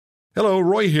Hello,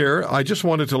 Roy here. I just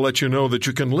wanted to let you know that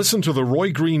you can listen to The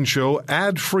Roy Green Show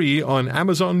ad-free on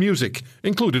Amazon Music,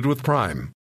 included with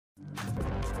Prime.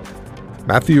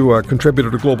 Matthew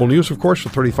contributed to Global News, of course, for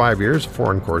 35 years,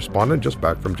 foreign correspondent, just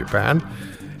back from Japan.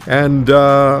 And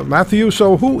Matthew,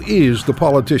 so who is the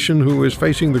politician who is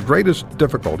facing the greatest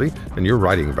difficulty, and you're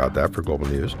writing about that for Global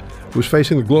News, who's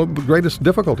facing the greatest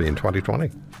difficulty in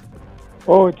 2020?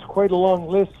 Oh, it's quite a long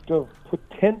list of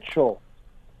potential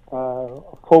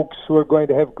folks who are going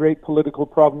to have great political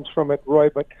problems from it, Roy.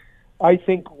 But I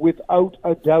think without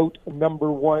a doubt, number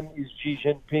one is Xi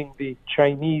Jinping, the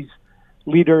Chinese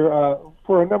leader,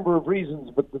 for a number of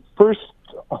reasons. But the first,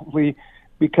 only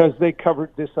because they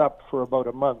covered this up for about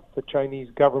a month, the Chinese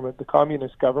government, the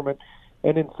communist government,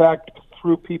 and in fact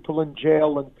threw people in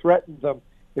jail and threatened them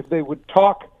if they would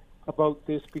talk about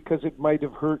this because it might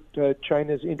have hurt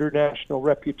China's international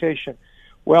reputation.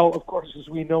 Well, of course, as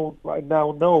we now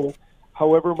know,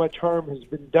 however much harm has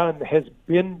been done.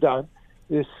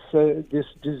 This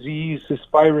disease, this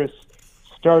virus,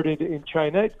 started in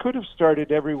China. It could have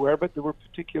started everywhere, but there were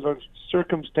particular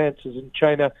circumstances in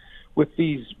China with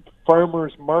these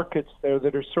farmers' markets there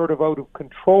that are sort of out of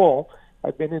control.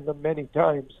 I've been in them many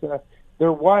times.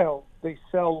 They're wild. They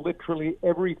sell literally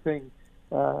everything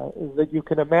that you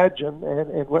can imagine.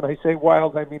 And when I say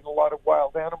wild, I mean a lot of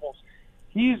wild animals.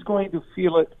 He's going to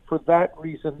feel it for that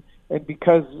reason, and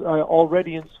because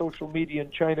already in social media in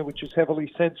China, which is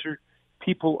heavily censored,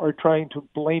 people are trying to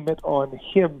blame it on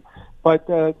him. But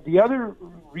the other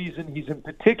reason he's in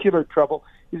particular trouble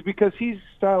is because he's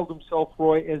styled himself,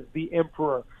 Roy, as the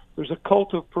emperor. There's a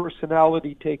cult of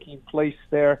personality taking place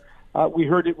there. We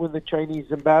heard it when the Chinese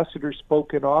ambassador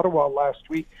spoke in Ottawa last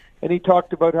week, and he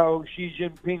talked about how Xi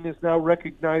Jinping is now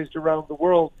recognized around the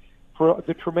world for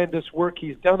the tremendous work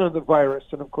he's done on the virus.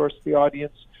 And of course, the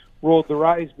audience rolled their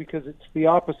eyes because it's the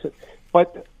opposite.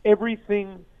 But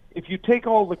everything, if you take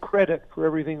all the credit for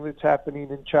everything that's happening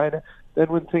in China, then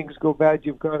when things go bad,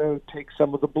 you've got to take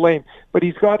some of the blame. But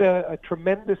he's got a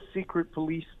tremendous secret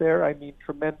police there. I mean,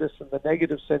 tremendous in the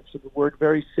negative sense of the word,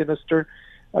 very sinister.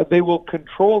 They will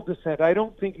control dissent. I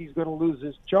don't think he's going to lose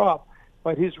his job,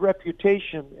 but his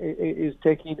reputation is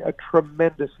taking a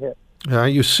tremendous hit.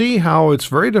 You see how it's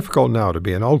very difficult now to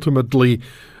be an ultimately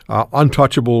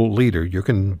untouchable leader. You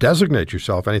can designate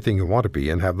yourself anything you want to be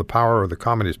and have the power of the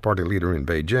Communist Party leader in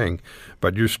Beijing,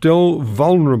 but you're still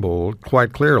vulnerable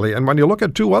quite clearly. And when you look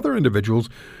at two other individuals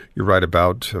you write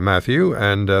about, Matthew,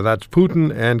 and that's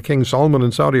Putin and King Salman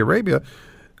in Saudi Arabia,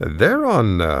 they're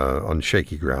on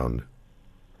shaky ground.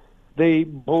 They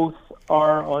both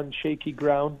are on shaky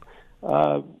ground.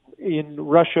 In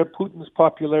Russia, Putin's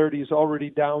popularity is already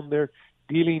down. They're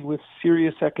dealing with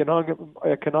serious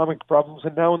economic problems.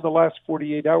 And now in the last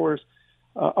 48 hours,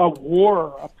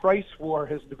 a price war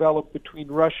has developed between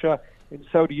Russia and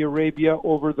Saudi Arabia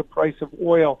over the price of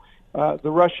oil.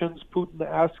 The Russians, Putin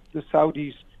asked the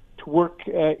Saudis to work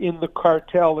in the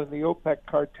cartel, in the OPEC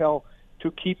cartel,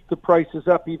 to keep the prices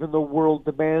up, even though world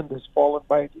demand has fallen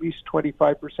by at least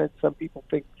 25%. Some people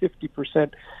think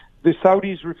 50%. The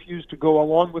Saudis refuse to go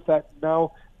along with that.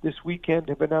 Now, this weekend,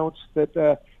 have announced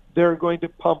that they're going to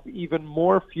pump even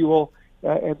more fuel,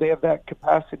 and they have that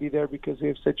capacity there because they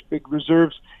have such big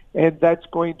reserves. And that's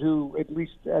going to, at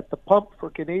least at the pump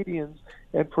for Canadians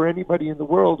and for anybody in the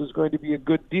world, is going to be a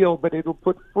good deal, but it'll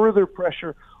put further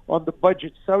pressure on the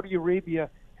budget. Saudi Arabia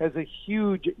has a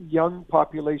huge young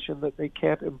population that they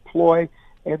can't employ,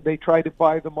 and they try to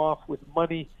buy them off with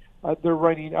money. They're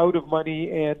running out of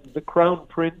money, and the Crown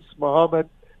Prince, Mohammed,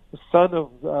 the son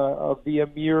of the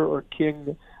Emir or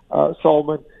King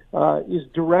Salman, is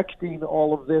directing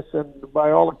all of this, and by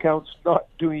all accounts not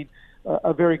doing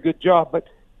a very good job. But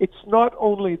it's not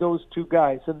only those two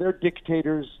guys, and they're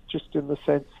dictators just in the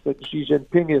sense that Xi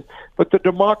Jinping is, but the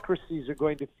democracies are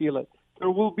going to feel it.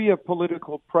 There will be a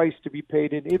political price to be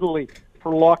paid in Italy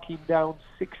for locking down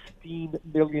 16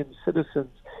 million citizens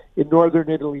in northern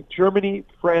Italy. Germany,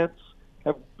 France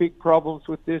have big problems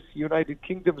with this. United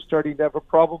Kingdom is starting to have a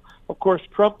problem. Of course,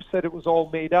 Trump said it was all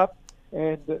made up,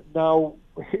 and now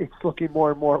it's looking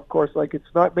more and more, of course, like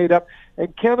it's not made up.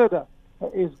 And Canada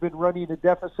has been running a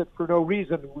deficit for no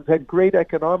reason. We've had great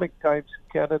economic times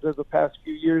in Canada the past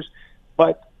few years,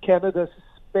 but Canada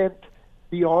spent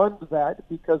beyond that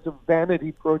because of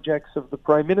vanity projects of the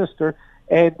Prime Minister,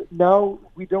 and now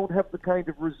we don't have the kind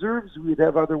of reserves we'd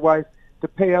have otherwise to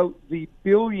pay out the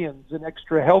billions in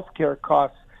extra healthcare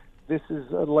costs this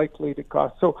is likely to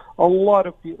cost. So a lot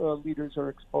of leaders are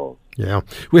exposed. Yeah.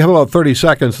 We have about 30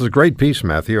 seconds. It's a great piece,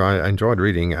 Matthew. I enjoyed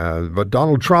reading. But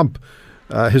Donald Trump,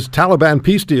 his Taliban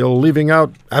peace deal leaving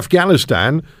out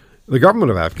Afghanistan, the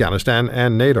government of Afghanistan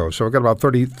and NATO. So we've got about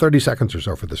 30 seconds or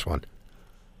so for this one.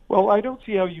 Well, I don't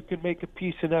see how you can make a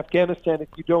peace in Afghanistan if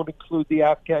you don't include the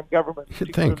Afghan government,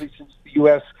 particularly since the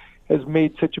U.S. has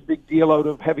made such a big deal out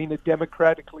of having a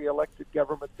democratically elected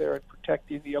government there and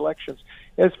protecting the elections.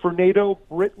 As for NATO,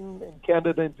 Britain and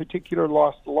Canada in particular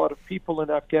lost a lot of people in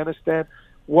Afghanistan.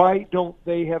 Why don't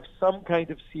they have some kind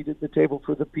of seat at the table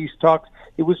for the peace talks?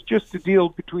 It was just a deal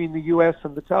between the U.S.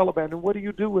 and the Taliban. And what do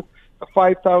you do with the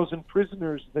 5,000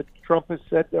 prisoners that Trump has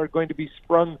said are going to be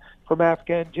sprung from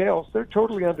Afghan jails? They're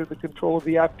totally under the control of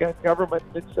the Afghan government,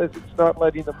 and it says it's not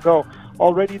letting them go.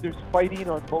 Already there's fighting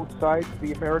on both sides,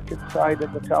 the American side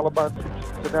and the Taliban,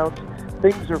 since it's announced.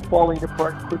 Things are falling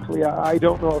apart quickly. I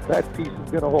don't know if that peace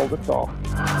is going to hold at all.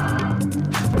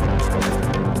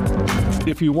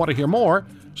 If you want to hear more,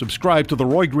 subscribe to The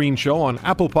Roy Green Show on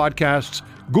Apple Podcasts,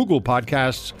 Google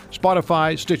Podcasts,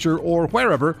 Spotify, Stitcher, or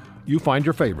wherever you find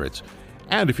your favorites.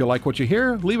 And if you like what you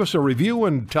hear, leave us a review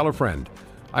and tell a friend.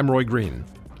 I'm Roy Green.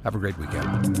 Have a great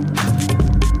weekend.